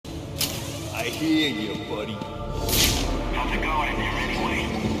I hear you, buddy. How's it going in there anyway?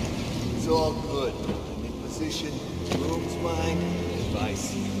 It's all good. I'm in position. Room's mine. If I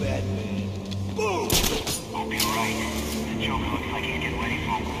see Batman, boom! Hope you're right. The Joker looks like he's getting ready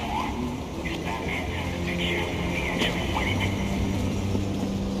for a war. If Batman's in the picture, he actually winning.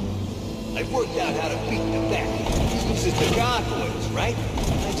 I've worked out how to beat the Bat. He uses the gargoyles, right?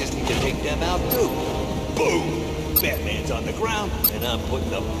 I just need to take them out too. Boom! Batman's on the ground, and I'm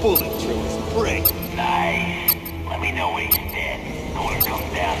putting a bullet through his brain. Nice. Let me know when he's dead. I want to come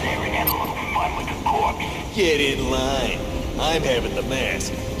down there and have a little fun with the corpse. Get in line. I'm having the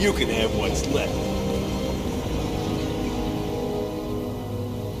mask. You can have what's left.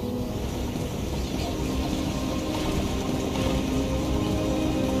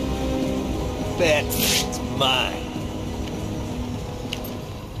 Batman's mine.